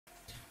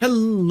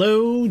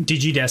Hello,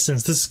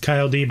 Digidestineds. This is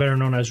Kyle D, better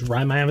known as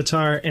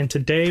Ridemyavatar, and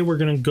today we're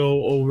going to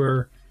go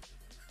over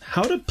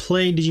how to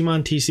play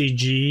Digimon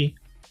TCG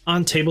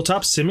on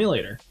Tabletop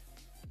Simulator.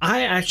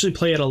 I actually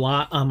play it a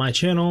lot on my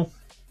channel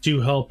to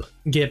help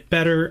get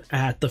better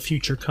at the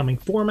future coming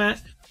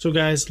format. So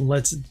guys,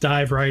 let's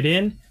dive right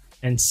in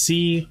and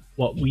see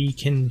what we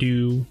can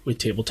do with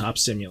Tabletop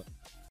Simulator.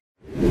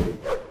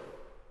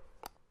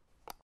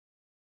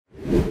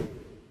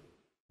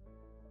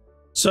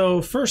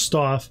 So first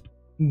off,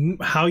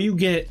 how you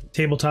get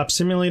Tabletop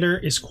Simulator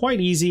is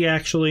quite easy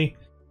actually.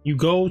 You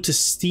go to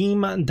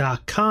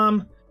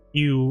steam.com,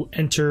 you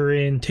enter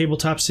in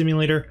Tabletop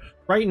Simulator.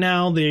 Right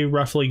now they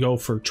roughly go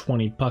for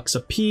 20 bucks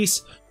a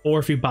piece, or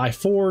if you buy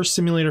 4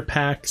 simulator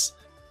packs,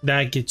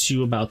 that gets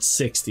you about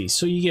 60.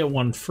 So you get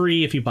one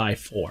free if you buy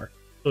 4.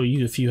 So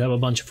if you have a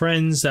bunch of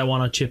friends that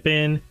want to chip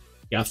in,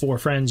 you got 4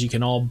 friends, you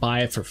can all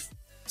buy it for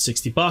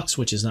 60 bucks,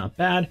 which is not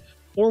bad.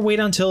 Or wait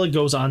until it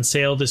goes on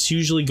sale. This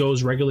usually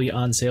goes regularly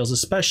on sales,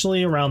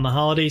 especially around the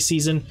holiday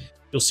season.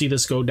 You'll see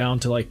this go down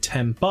to like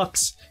 10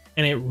 bucks,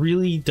 and it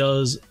really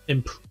does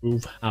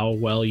improve how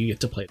well you get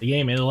to play the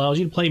game. It allows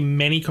you to play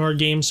many card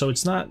games, so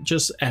it's not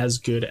just as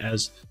good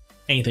as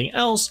anything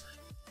else,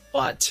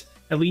 but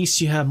at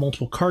least you have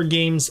multiple card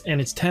games, and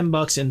it's 10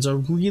 bucks, and it's a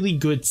really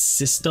good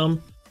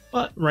system.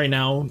 But right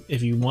now,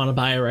 if you want to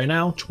buy it right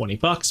now, 20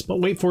 bucks,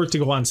 but wait for it to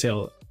go on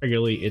sale.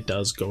 Regularly, it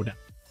does go down.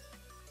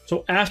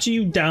 So after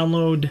you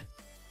download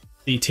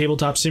the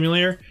Tabletop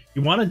Simulator,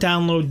 you want to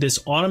download this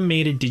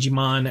automated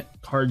Digimon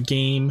card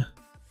game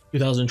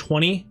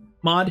 2020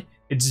 mod.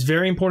 It's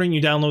very important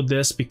you download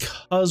this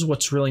because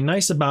what's really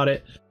nice about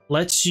it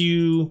lets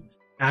you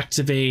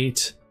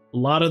activate a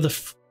lot of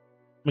the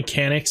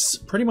mechanics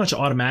pretty much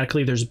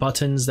automatically. There's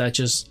buttons that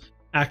just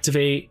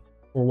activate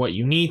for what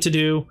you need to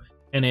do,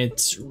 and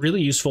it's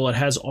really useful. It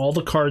has all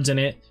the cards in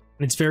it,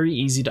 and it's very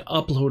easy to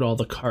upload all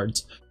the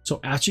cards. So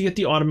after you get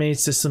the automated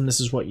system, this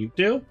is what you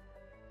do.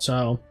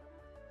 So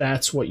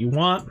that's what you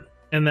want.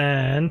 And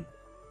then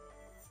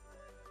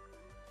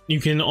you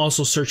can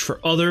also search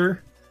for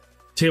other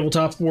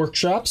tabletop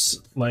workshops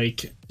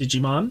like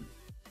Digimon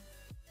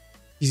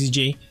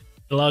TCG. It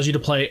allows you to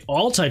play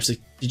all types of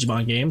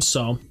Digimon games.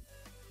 So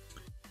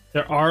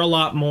there are a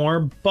lot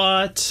more,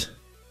 but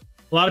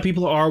a lot of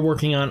people are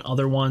working on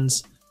other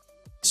ones.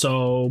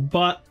 So,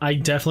 but I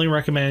definitely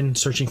recommend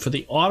searching for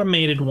the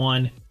automated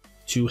one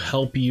to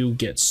help you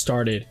get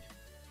started.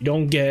 You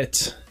don't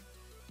get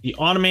the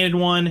automated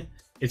one,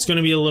 it's going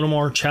to be a little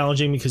more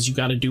challenging because you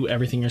got to do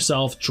everything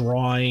yourself,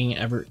 drawing,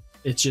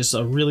 it's just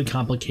a really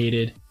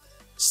complicated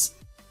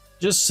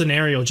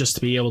scenario just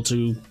to be able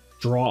to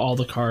draw all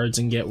the cards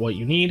and get what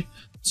you need.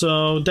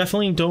 So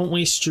definitely don't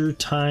waste your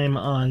time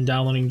on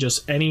downloading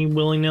just any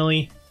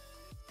willy-nilly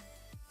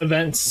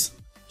events.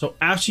 So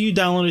after you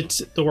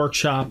downloaded the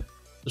workshop,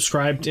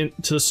 subscribed to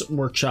this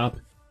workshop,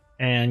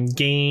 and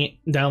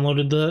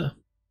downloaded the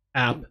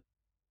app,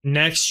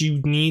 next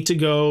you need to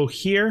go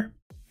here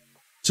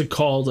to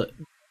called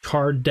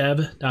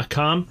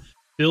carddev.com,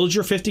 build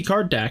your 50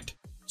 card deck.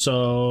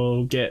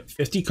 So get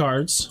 50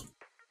 cards.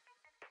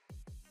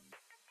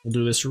 We'll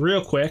do this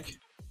real quick,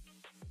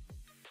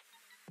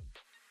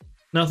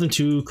 nothing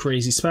too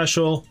crazy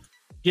special.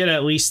 Get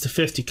at least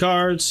 50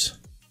 cards.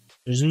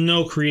 There's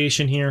no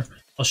creation here.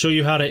 I'll show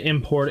you how to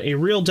import a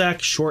real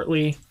deck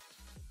shortly,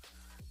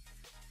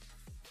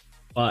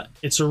 but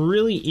it's a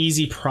really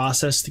easy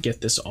process to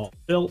get this all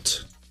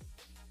built.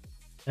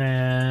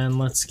 And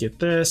let's get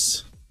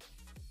this.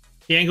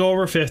 Can't go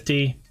over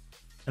 50.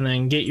 And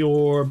then get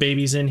your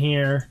babies in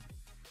here.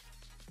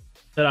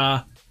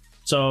 Ta-da.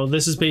 So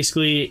this is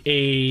basically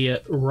a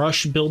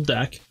rush build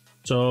deck.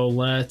 So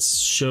let's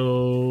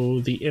show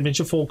the image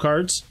of full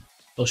cards.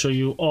 They'll show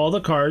you all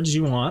the cards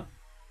you want.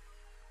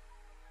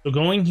 So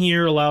going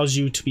here allows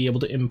you to be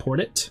able to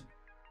import it.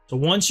 So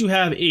once you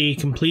have a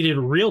completed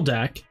real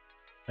deck,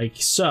 like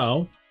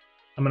so,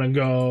 I'm gonna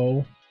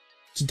go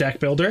to deck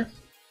builder.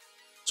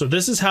 So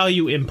this is how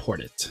you import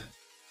it.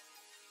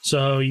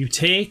 So you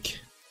take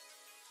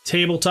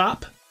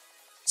tabletop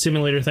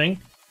simulator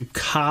thing, you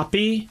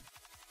copy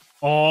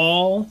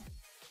all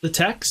the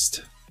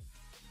text.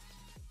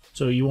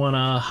 So you want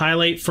to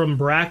highlight from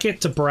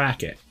bracket to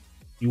bracket.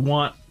 You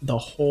want the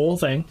whole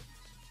thing,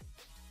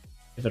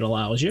 if it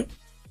allows you.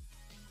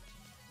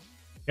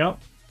 Yep.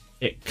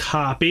 Hit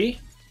copy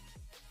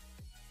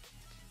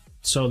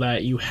so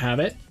that you have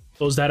it.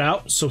 Close that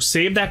out. So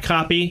save that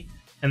copy,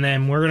 and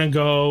then we're going to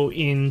go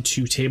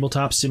into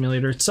Tabletop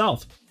Simulator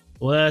itself.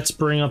 Let's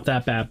bring up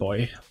that bad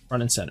boy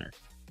front and center.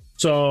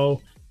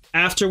 So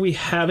after we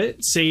have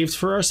it saved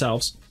for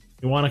ourselves,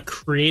 we want to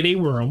create a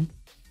room.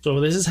 So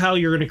this is how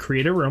you're going to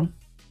create a room.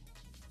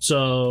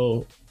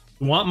 So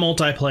you want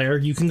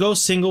multiplayer. You can go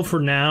single for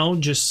now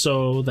just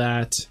so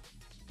that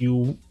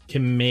you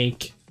can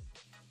make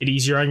it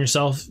easier on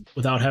yourself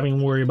without having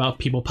to worry about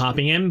people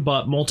popping in.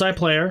 But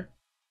multiplayer,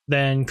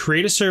 then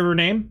create a server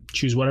name,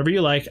 choose whatever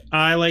you like.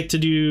 I like to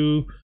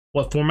do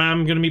what format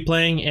I'm going to be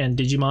playing and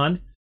Digimon.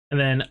 And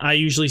then I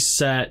usually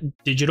set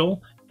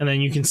digital, and then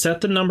you can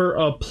set the number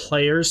of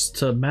players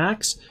to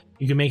max.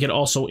 You can make it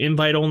also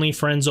invite only,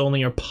 friends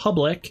only, or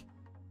public,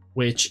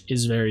 which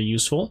is very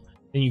useful.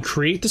 Then you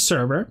create the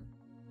server,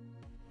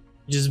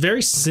 which is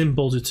very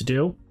simple to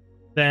do.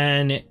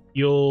 Then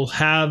you'll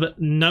have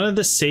none of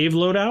the save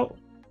loadout,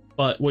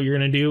 but what you're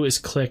going to do is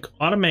click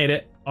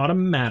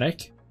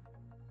automatic.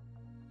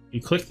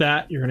 You click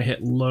that, you're going to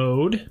hit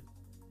load.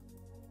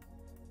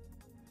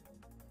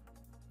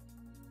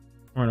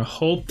 We're going to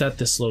hope that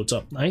this loads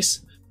up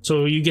nice.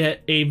 So you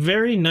get a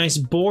very nice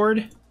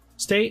board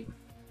state.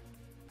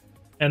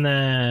 And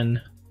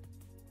then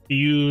you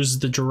use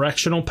the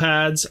directional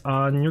pads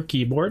on your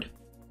keyboard.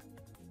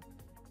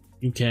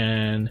 You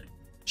can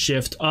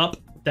shift up,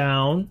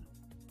 down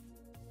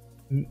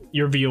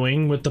your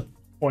viewing with the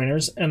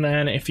pointers. And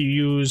then if you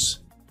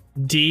use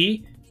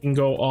D, you can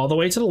go all the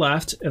way to the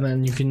left. And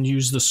then you can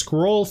use the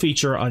scroll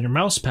feature on your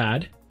mouse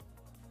pad.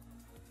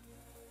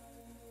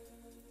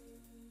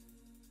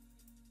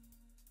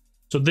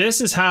 So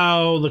this is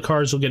how the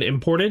cards will get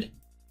imported.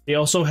 They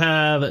also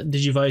have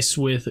Digivice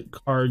with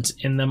cards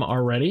in them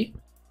already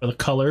for the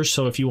colors.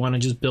 So if you want to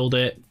just build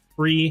it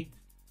free,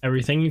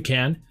 everything you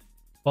can.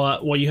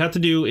 But what you have to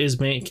do is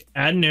make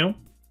add new.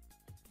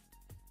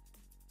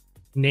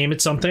 Name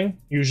it something.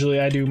 Usually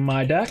I do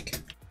my deck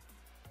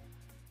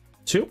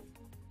 2.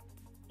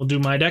 We'll do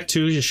my deck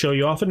 2 to show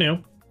you off a new.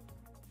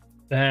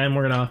 Then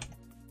we're gonna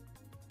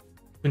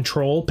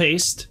control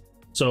paste.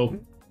 So we're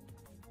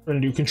gonna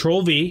do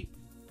control V.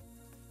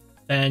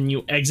 Then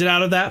you exit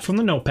out of that from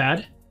the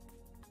notepad.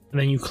 And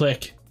then you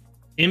click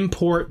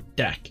import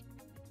deck.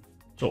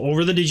 So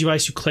over the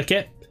Digivice, you click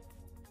it.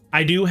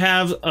 I do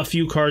have a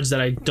few cards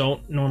that I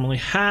don't normally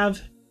have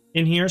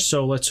in here.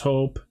 So let's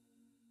hope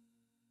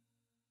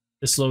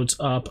this loads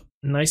up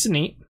nice and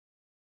neat.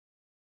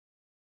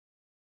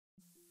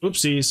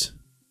 Oopsies.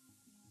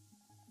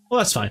 Well,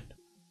 that's fine.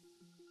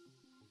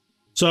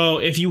 So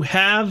if you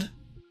have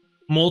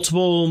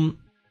multiple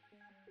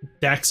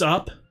decks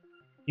up,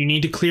 you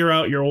need to clear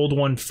out your old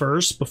one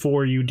first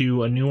before you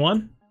do a new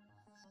one.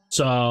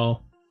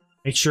 So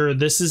make sure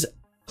this is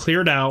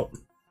cleared out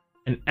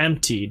and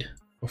emptied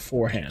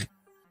beforehand.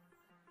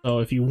 So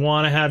if you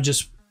want to have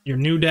just your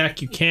new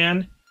deck, you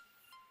can,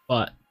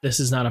 but this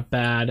is not a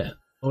bad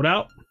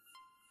loadout.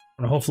 I'm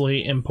gonna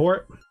hopefully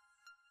import.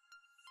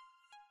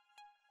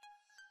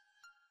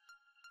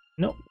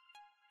 Nope.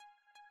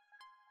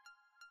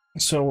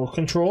 So we'll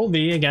control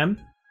V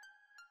again.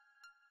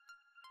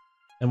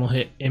 Then we'll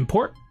hit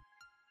import.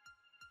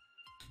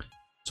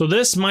 So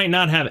this might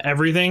not have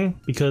everything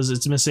because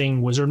it's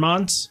missing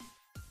Wizardmons,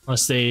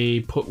 unless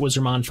they put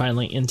Wizardmon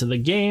finally into the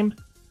game.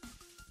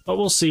 But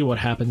we'll see what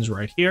happens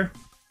right here.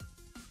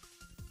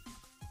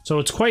 So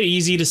it's quite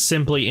easy to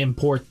simply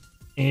import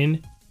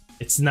in.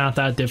 It's not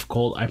that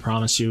difficult, I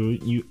promise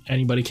you.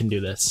 Anybody can do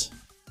this.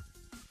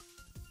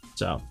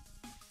 So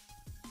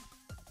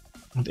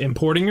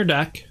importing your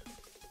deck.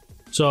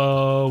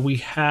 So we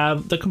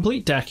have the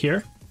complete deck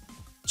here.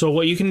 So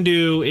what you can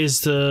do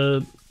is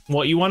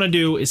what you want to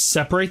do is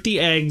separate the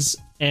eggs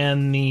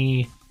and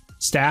the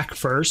stack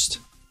first.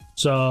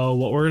 So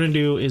what we're going to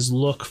do is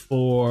look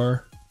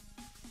for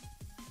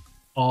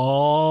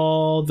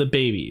all the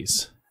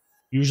babies.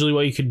 Usually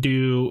what you could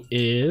do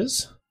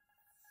is,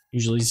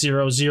 usually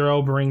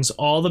 0, brings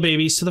all the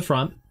babies to the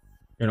front.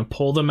 You're going to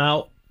pull them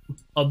out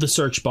of the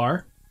search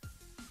bar.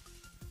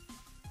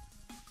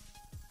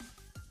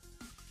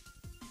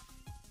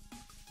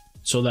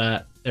 So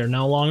that they're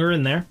no longer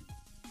in there.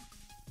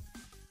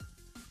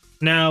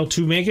 Now,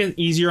 to make it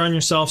easier on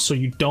yourself so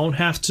you don't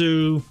have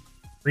to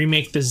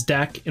remake this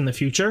deck in the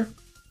future,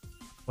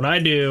 what I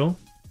do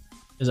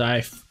is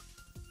I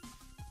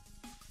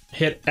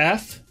hit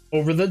F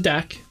over the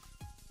deck.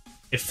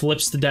 It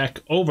flips the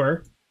deck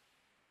over.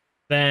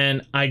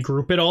 Then I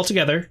group it all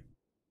together.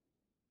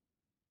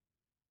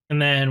 And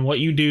then what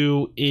you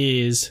do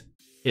is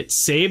hit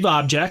Save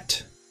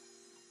Object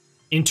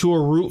into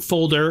a root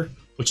folder,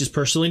 which is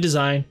personally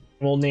designed.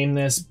 We'll name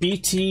this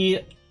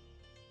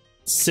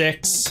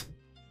BT6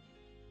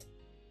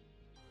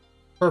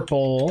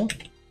 Purple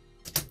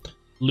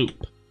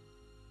Loop.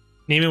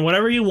 Name it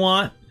whatever you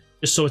want,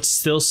 just so it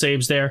still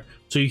saves there.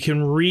 So you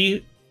can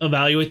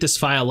re-evaluate this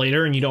file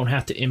later and you don't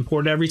have to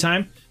import it every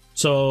time.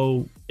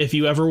 So if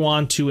you ever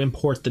want to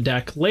import the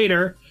deck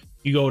later,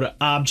 you go to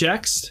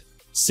Objects,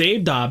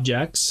 Saved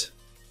Objects,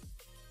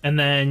 and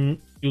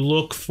then you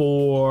look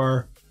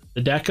for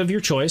the deck of your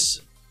choice.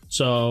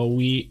 So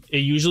it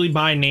usually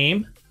by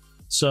name.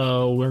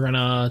 So we're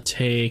gonna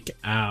take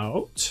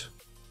out,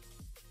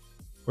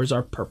 where's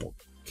our purple?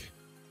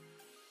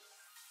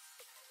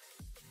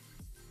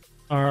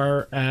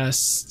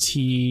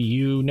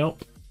 RSTU,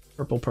 nope.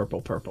 Purple.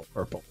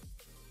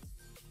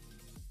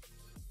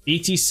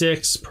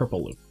 BT6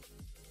 Purple Loop.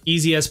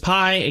 Easy as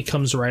pie, it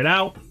comes right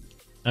out.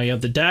 Now you have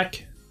the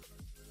deck.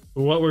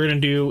 What we're gonna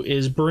do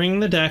is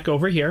bring the deck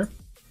over here.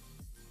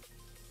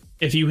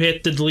 If you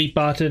hit the delete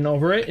button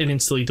over it, it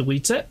instantly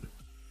deletes it.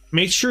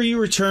 Make sure you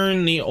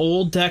return the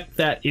old deck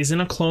that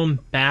isn't a clone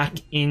back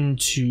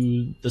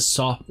into the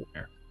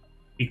software,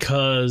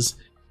 because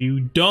you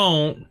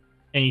don't,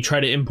 and you try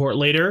to import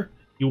later,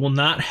 you will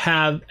not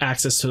have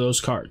access to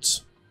those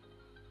cards.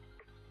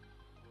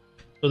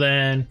 So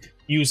then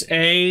use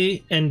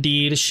A and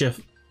D to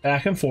shift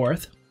back and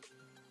forth.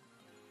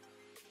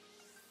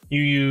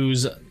 You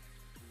use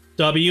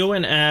W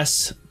and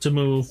S to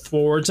move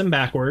forwards and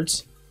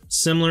backwards,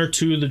 similar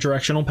to the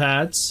directional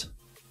pads.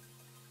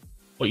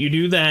 What you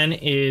do then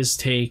is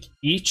take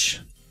each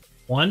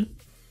 1,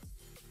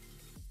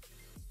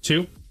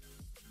 2,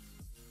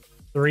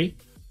 3,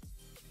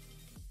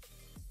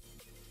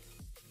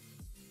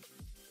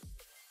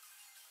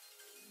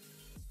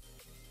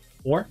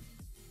 4,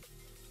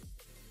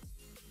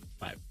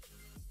 5.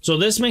 So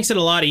this makes it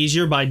a lot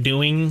easier by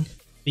doing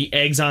the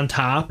eggs on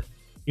top.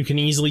 You can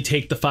easily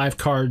take the 5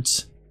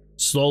 cards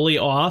slowly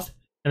off,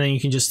 and then you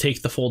can just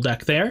take the full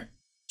deck there.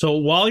 So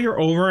while you're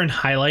over and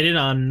highlighted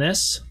on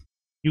this,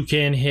 you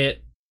can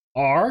hit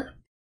R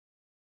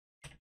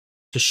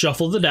to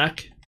shuffle the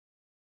deck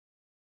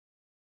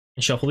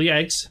and shuffle the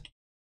eggs.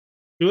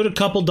 Do it a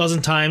couple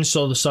dozen times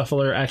so the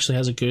shuffler actually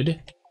has a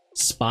good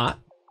spot.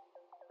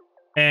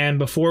 And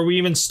before we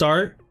even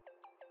start,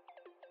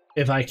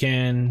 if I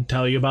can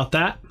tell you about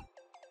that,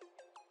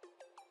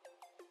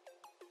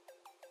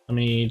 let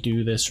me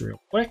do this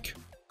real quick.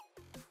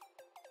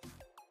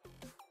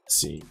 Let's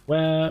see,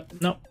 web,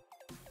 nope.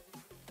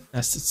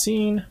 Nested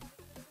scene.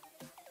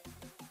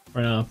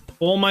 We're gonna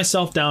pull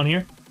myself down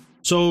here.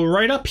 So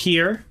right up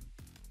here,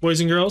 boys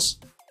and girls,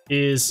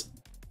 is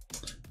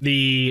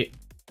the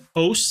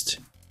host,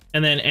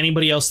 and then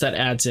anybody else that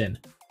adds in.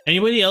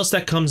 Anybody else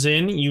that comes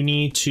in, you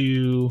need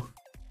to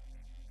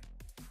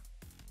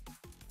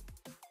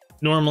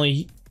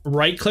normally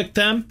right click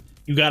them.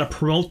 You got to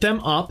promote them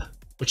up,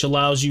 which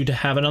allows you to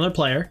have another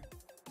player.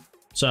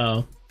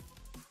 So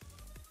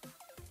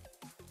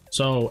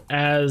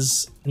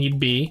as need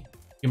be,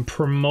 you can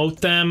promote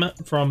them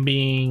from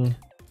being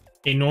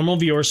a normal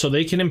viewer so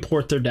they can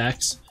import their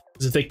decks.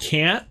 Because if they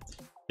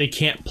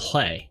can't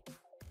play.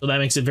 So that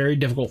makes it very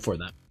difficult for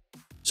them.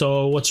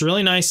 So what's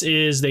really nice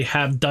is they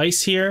have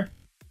dice here,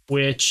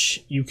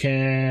 which you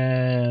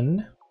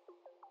can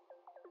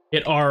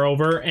hit R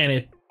over and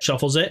it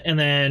shuffles it. And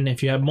then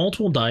if you have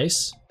multiple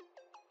dice,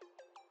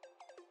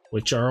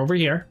 which are over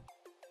here,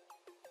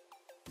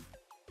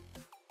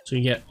 so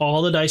you get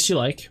all the dice you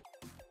like.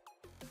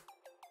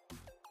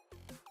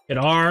 Hit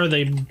R,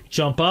 they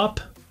jump up,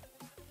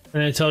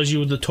 and it tells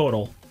you the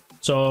total.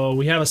 So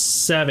we have a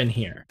 7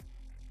 here,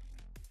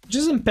 which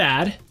isn't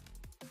bad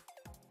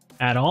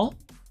at all.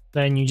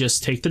 Then you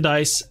just take the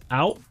dice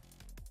out.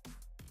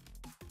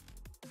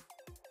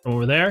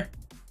 Over there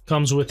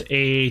comes with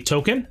a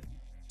token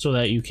so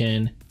that you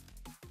can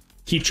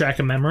keep track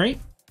of memory.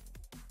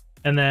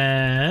 And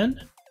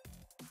then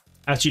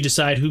after you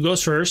decide who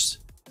goes first,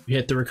 you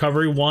hit the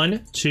recovery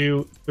 1,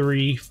 2,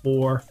 3,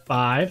 4,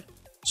 5.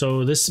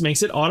 So this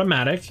makes it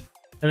automatic.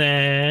 And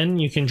then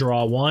you can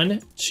draw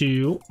 1,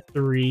 2,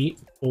 3,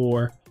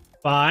 4,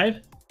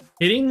 5.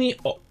 Hitting the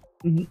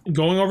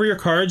going over your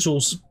cards will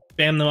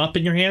spam them up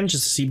in your hand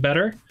just to see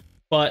better.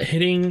 But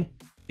hitting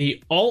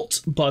the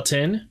Alt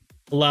button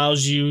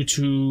allows you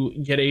to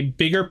get a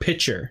bigger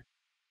picture.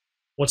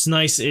 What's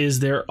nice is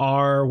there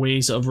are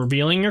ways of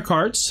revealing your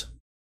cards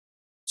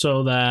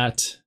so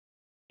that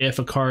if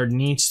a card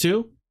needs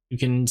to, you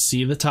can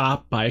see the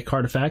top by a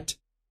card effect,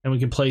 and we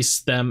can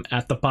place them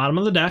at the bottom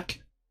of the deck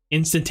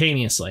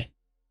instantaneously.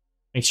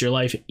 Makes your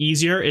life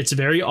easier. It's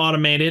very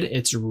automated.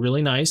 It's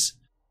really nice.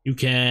 You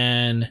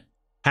can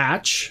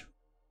hatch,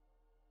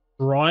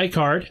 draw a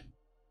card.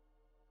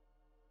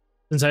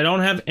 Since I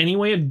don't have any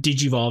way of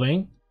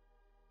digivolving,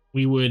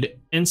 we would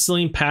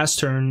instantly pass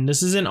turn.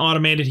 This isn't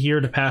automated here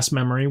to pass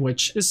memory,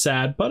 which is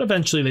sad, but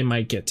eventually they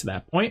might get to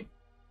that point.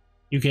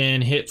 You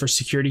can hit for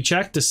security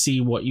check to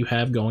see what you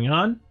have going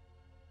on.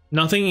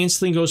 Nothing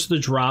instantly goes to the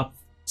drop,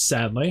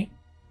 sadly.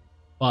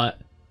 But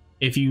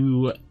if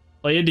you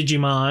play a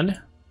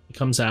Digimon, it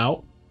comes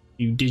out.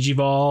 You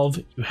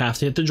digivolve, you have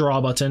to hit the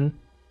draw button.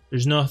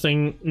 There's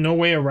no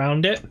way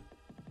around it.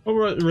 But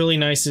what's really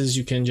nice is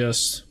you can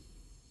just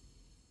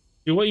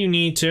do what you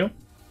need to.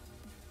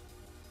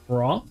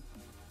 Draw.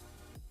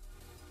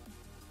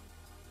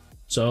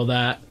 So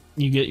that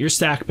you get your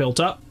stack built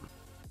up.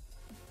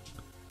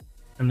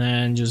 And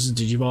then just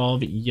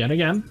digivolve yet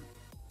again.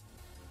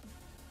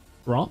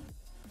 Draw.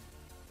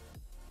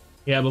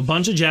 We have a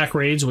bunch of Jack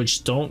Raids,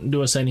 which don't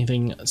do us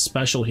anything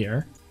special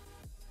here.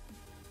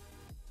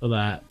 So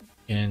that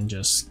you can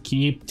just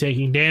keep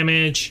taking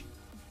damage.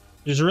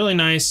 Which is really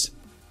nice.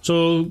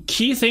 So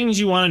key things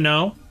you want to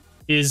know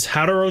is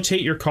how to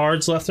rotate your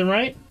cards left and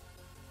right.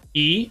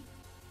 E.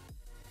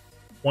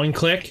 One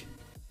click.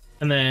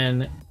 And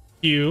then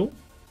Q.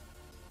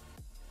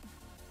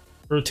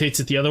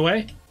 Rotates it the other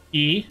way.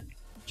 E.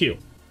 Q.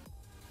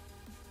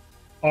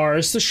 R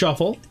is to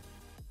shuffle.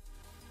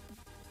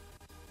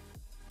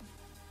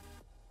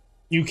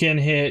 You can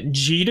hit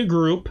G to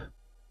group,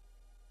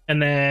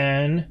 and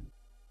then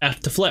F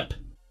to flip.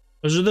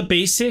 Those are the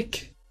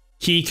basic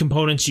key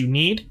components you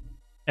need,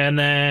 and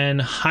then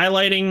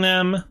highlighting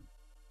them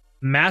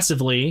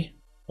massively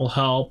will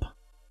help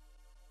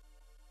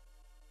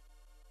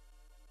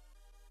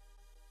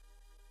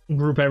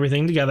group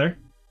everything together.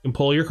 You can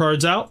pull your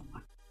cards out.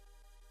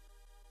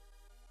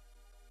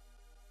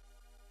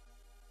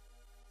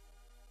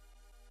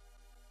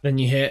 Then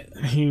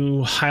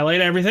you highlight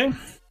everything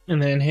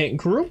and then hit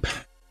group.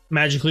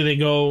 Magically they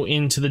go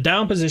into the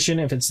down position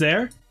if it's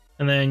there,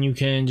 and then you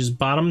can just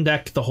bottom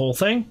deck the whole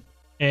thing,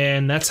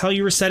 and that's how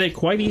you reset it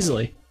quite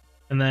easily.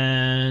 And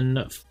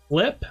then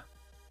flip.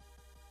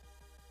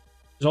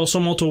 There's also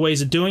multiple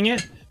ways of doing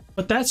it,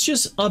 but that's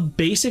just a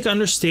basic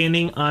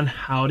understanding on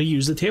how to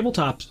use the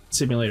tabletop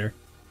simulator.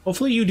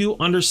 Hopefully you do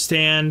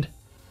understand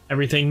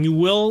everything. You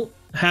will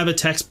have a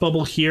text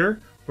bubble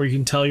here where you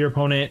can tell your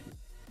opponent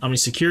how many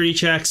security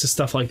checks and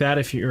stuff like that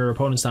if your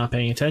opponent's not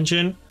paying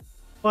attention.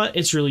 But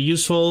it's really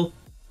useful.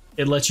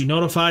 It lets you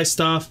notify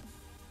stuff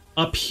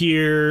up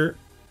here.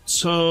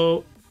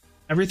 So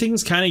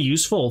everything's kind of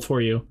useful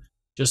for you.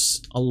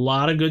 Just a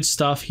lot of good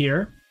stuff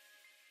here.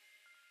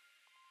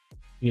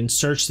 You can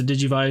search the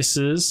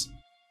Digivices.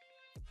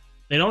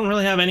 They don't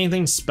really have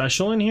anything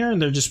special in here.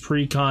 They're just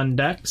pre-con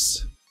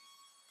decks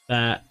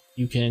that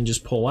you can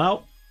just pull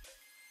out.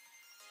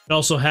 It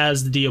also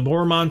has the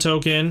Digimon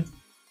token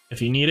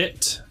if you need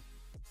it.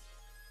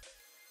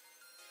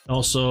 It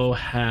also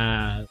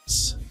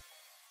has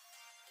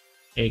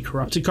a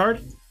corrupted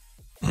card.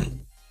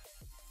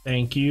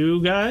 Thank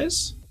you,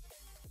 guys.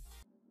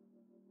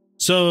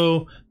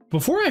 So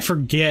before I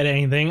forget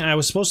anything, I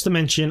was supposed to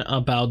mention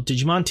about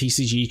Digimon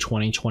TCG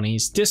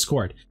 2020's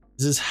Discord.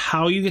 This is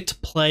how you get to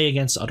play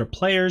against other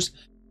players.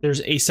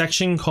 There's a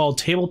section called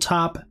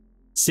Tabletop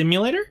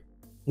Simulator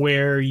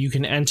where you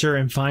can enter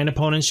and find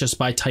opponents just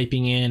by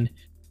typing in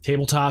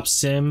Tabletop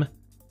Sim,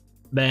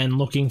 then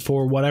looking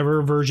for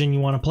whatever version you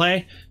want to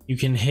play. You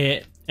can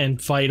hit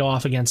and fight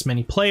off against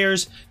many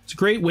players. It's a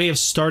great way of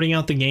starting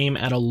out the game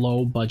at a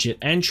low budget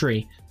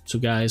entry. So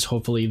guys,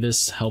 hopefully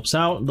this helps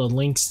out. The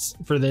links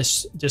for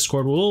this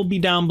Discord will be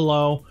down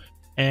below,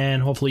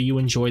 and hopefully you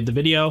enjoyed the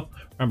video.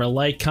 Remember,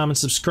 like, comment,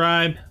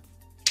 subscribe.